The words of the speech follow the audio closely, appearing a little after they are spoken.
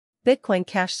Bitcoin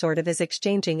Cash sort of is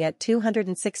exchanging at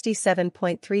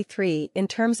 267.33 in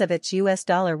terms of its US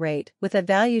dollar rate, with a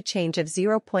value change of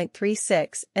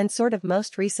 0.36 and sort of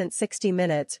most recent 60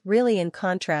 minutes. Really, in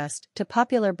contrast to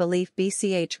popular belief,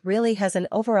 BCH really has an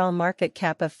overall market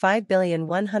cap of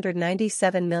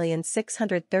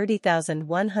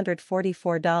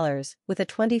 $5,197,630,144 with a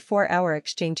 24-hour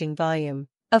exchanging volume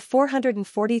of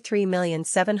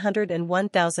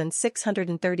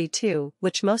 443,701,632,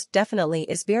 which most definitely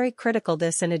is very critical.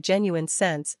 This, in a genuine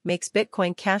sense, makes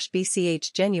Bitcoin Cash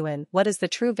BCH genuine. What is the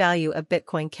true value of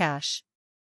Bitcoin Cash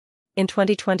in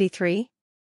 2023?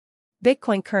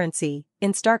 Bitcoin currency,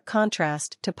 in stark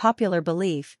contrast to popular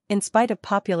belief, in spite of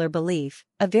popular belief,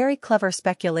 a very clever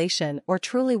speculation or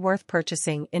truly worth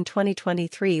purchasing in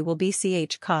 2023, will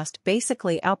BCH cost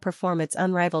basically outperform its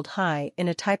unrivaled high in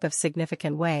a type of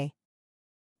significant way.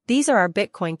 These are our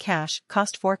Bitcoin Cash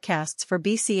cost forecasts for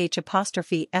BCH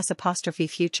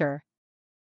future.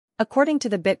 According to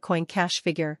the Bitcoin Cash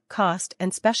figure, cost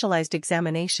and specialized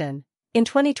examination, in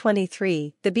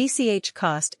 2023, the BCH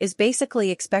cost is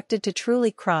basically expected to truly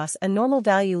cross a normal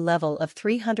value level of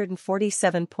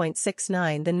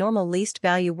 347.69. The normal least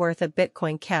value worth of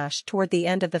Bitcoin Cash toward the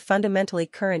end of the fundamentally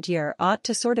current year ought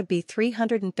to sort of be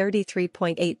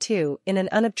 333.82 in an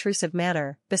unobtrusive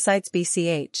manner. Besides,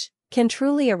 BCH can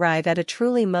truly arrive at a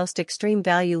truly most extreme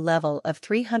value level of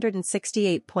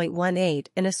 368.18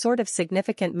 in a sort of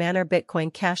significant manner.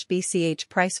 Bitcoin Cash BCH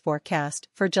price forecast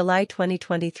for July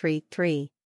 2023. 3.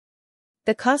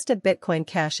 The cost of Bitcoin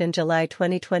Cash in July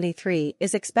 2023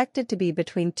 is expected to be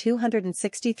between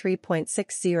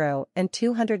 263.60 and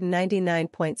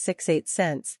 299.68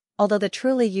 cents, although the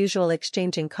truly usual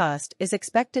exchanging cost is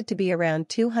expected to be around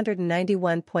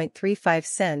 291.35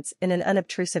 cents in an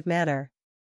unobtrusive manner.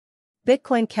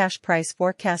 Bitcoin Cash price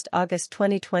forecast August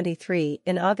 2023.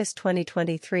 In August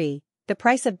 2023, the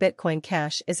price of Bitcoin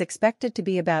Cash is expected to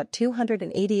be about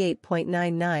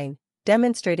 288.99,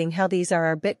 demonstrating how these are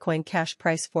our Bitcoin Cash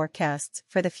price forecasts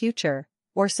for the future,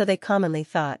 or so they commonly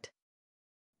thought.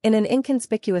 In an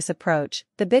inconspicuous approach,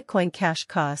 the Bitcoin Cash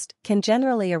cost can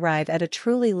generally arrive at a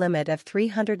truly limit of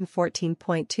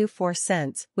 314.24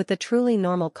 cents, with the truly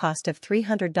normal cost of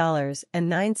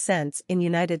 $300.09 in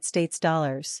United States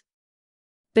dollars.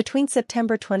 Between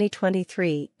September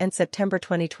 2023 and September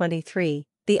 2023,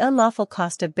 the unlawful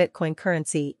cost of Bitcoin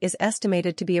currency is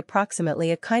estimated to be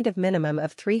approximately a kind of minimum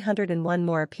of 301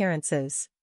 more appearances.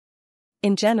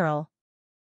 In general,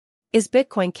 is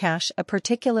Bitcoin Cash a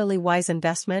particularly wise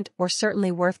investment or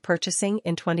certainly worth purchasing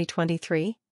in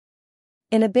 2023?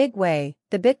 In a big way,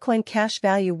 the Bitcoin Cash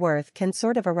value worth can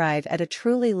sort of arrive at a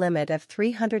truly limit of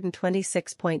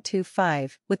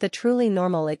 326.25, with the truly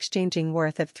normal exchanging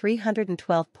worth of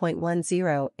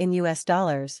 312.10 in US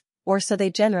dollars, or so they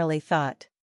generally thought.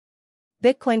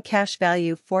 Bitcoin Cash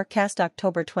value forecast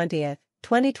October 20th,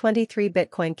 2023.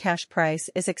 Bitcoin Cash price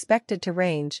is expected to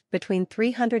range between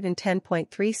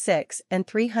 310.36 and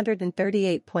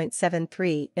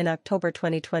 338.73 in October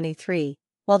 2023.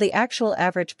 While the actual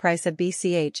average price of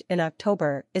BCH in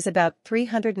October is about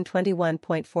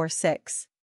 321.46.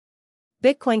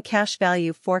 Bitcoin Cash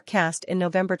value forecast in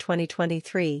November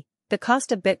 2023, the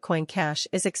cost of Bitcoin Cash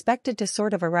is expected to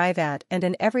sort of arrive at, and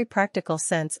in every practical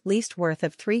sense, least worth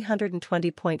of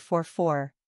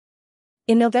 320.44.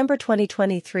 In November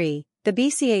 2023, the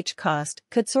BCH cost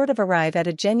could sort of arrive at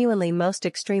a genuinely most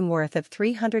extreme worth of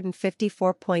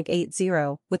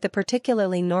 354.80, with the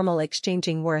particularly normal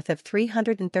exchanging worth of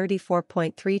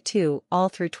 334.32 all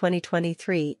through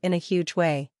 2023 in a huge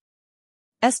way.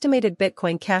 Estimated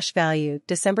Bitcoin Cash value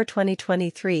December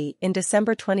 2023. In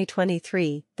December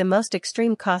 2023, the most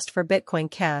extreme cost for Bitcoin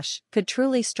Cash could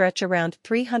truly stretch around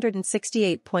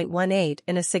 368.18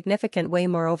 in a significant way.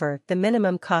 Moreover, the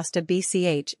minimum cost of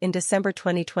BCH in December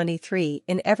 2023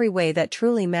 in every way that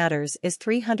truly matters is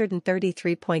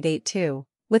 333.82.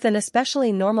 With an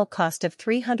especially normal cost of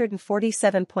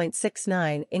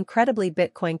 347.69. Incredibly,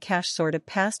 Bitcoin Cash sort of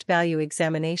past value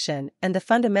examination and the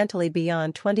fundamentally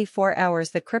beyond 24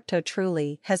 hours, the crypto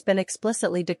truly has been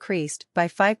explicitly decreased by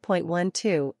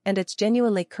 5.12 and its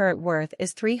genuinely current worth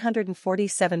is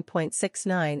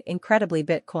 347.69. Incredibly,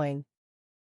 Bitcoin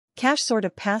Cash sort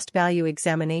of past value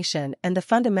examination and the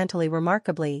fundamentally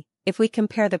remarkably, if we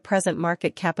compare the present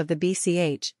market cap of the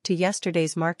BCH to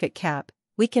yesterday's market cap,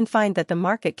 we can find that the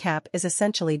market cap is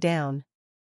essentially down.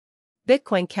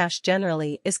 Bitcoin Cash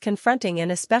generally is confronting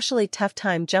an especially tough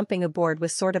time jumping aboard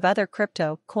with sort of other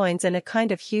crypto coins in a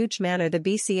kind of huge manner. The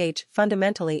BCH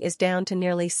fundamentally is down to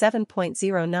nearly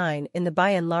 7.09 in the by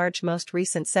and large most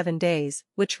recent 7 days,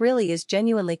 which really is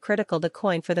genuinely critical. The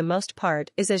coin for the most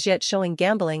part is as yet showing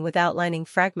gambling with outlining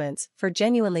fragments for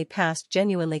genuinely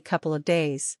couple of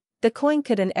days. The coin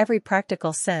could in every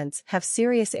practical sense have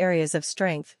serious areas of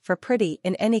strength for pretty.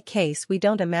 In any case, we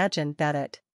don't imagine that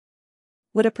it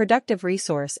would a productive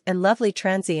resource and lovely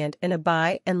transient in a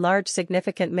by and large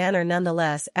significant manner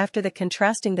nonetheless. After the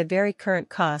contrasting the very current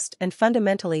cost and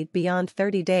fundamentally beyond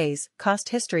 30 days cost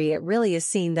history, it really is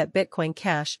seen that Bitcoin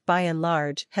Cash by and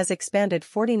large has expanded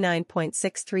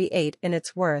 49.638 in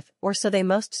its worth, or so they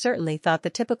most certainly thought. The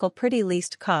typical pretty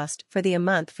least cost for the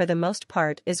month for the most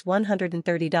part is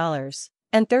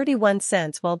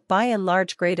 $130.31, while by and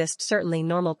large greatest certainly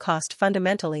normal cost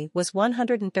fundamentally was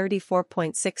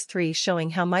 $134.63,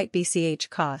 showing how might BCH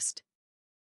cost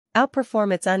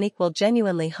outperform its unequal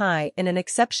genuinely high in an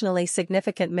exceptionally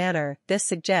significant manner. This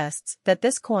suggests that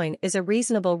this coin is a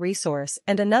reasonable resource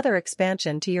and another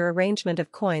expansion to your arrangement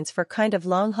of coins for kind of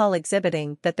long haul,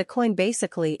 exhibiting that the coin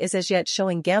basically is as yet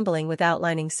showing gambling with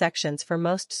outlining sections for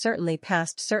most certainly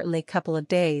couple of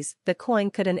days. The coin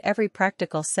could in every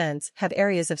practical sense have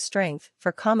areas of strength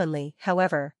for commonly,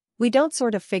 however, we don't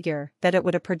sort of figure that it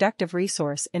would a productive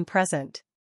resource in present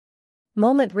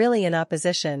moment, really in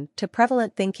opposition to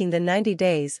prevalent thinking. The 90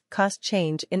 days cost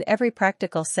change in every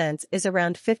practical sense is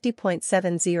around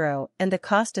 50.70, and the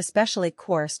cost especially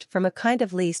coursed from a kind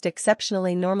of least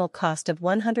exceptionally normal cost of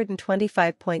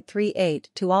 125.38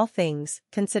 to all things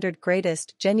considered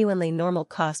greatest genuinely normal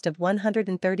cost of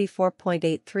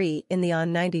 134.83 in the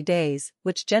on 90 days,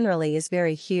 which generally is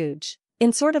very huge.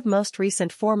 In sort of most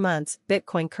recent 4 months,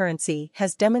 Bitcoin currency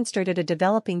has demonstrated a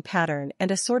developing pattern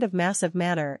and a sort of massive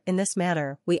manner. In this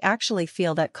manner, we actually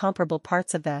feel that comparable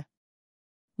parts of the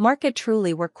market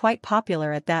truly were quite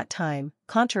popular at that time,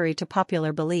 contrary to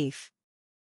popular belief.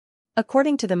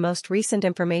 According to the most recent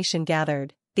information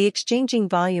gathered, the exchanging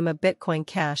volume of Bitcoin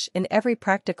Cash in every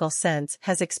practical sense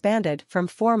has expanded from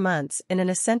 4 months in an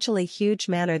essentially huge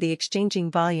manner. The exchanging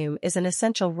volume is an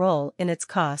essential role in its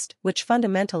cost, which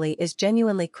fundamentally is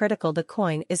genuinely critical. The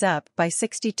coin is up by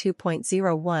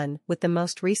 62.01 with the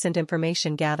most recent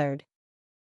information gathered.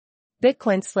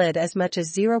 Bitcoin slid as much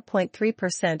as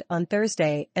 0.3% on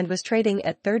Thursday and was trading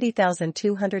at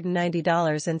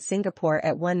 $30,290 in Singapore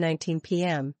at 1:19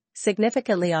 p.m.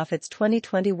 significantly off its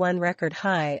 2021 record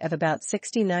high of about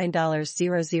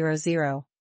 $69,000.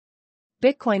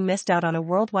 Bitcoin missed out on a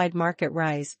worldwide market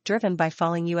rise driven by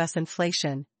falling U.S.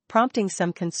 inflation, prompting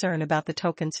some concern about the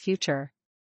token's future.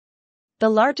 The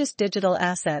largest digital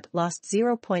asset lost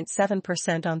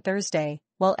 0.7% on Thursday,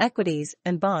 while equities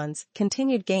and bonds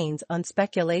continued gains on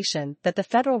speculation that the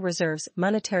Federal Reserve's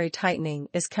monetary tightening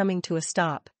is coming to a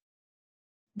stop.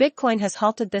 Bitcoin has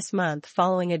halted this month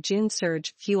following a June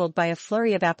surge fueled by a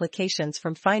flurry of applications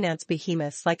from finance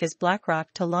behemoths like as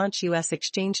BlackRock to launch U.S.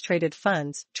 exchange-traded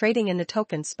funds trading in the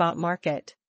token spot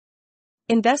market.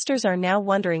 Investors are now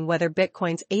wondering whether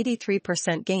Bitcoin's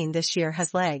 83% gain this year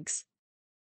has legs.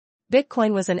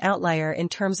 Bitcoin was an outlier in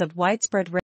terms of widespread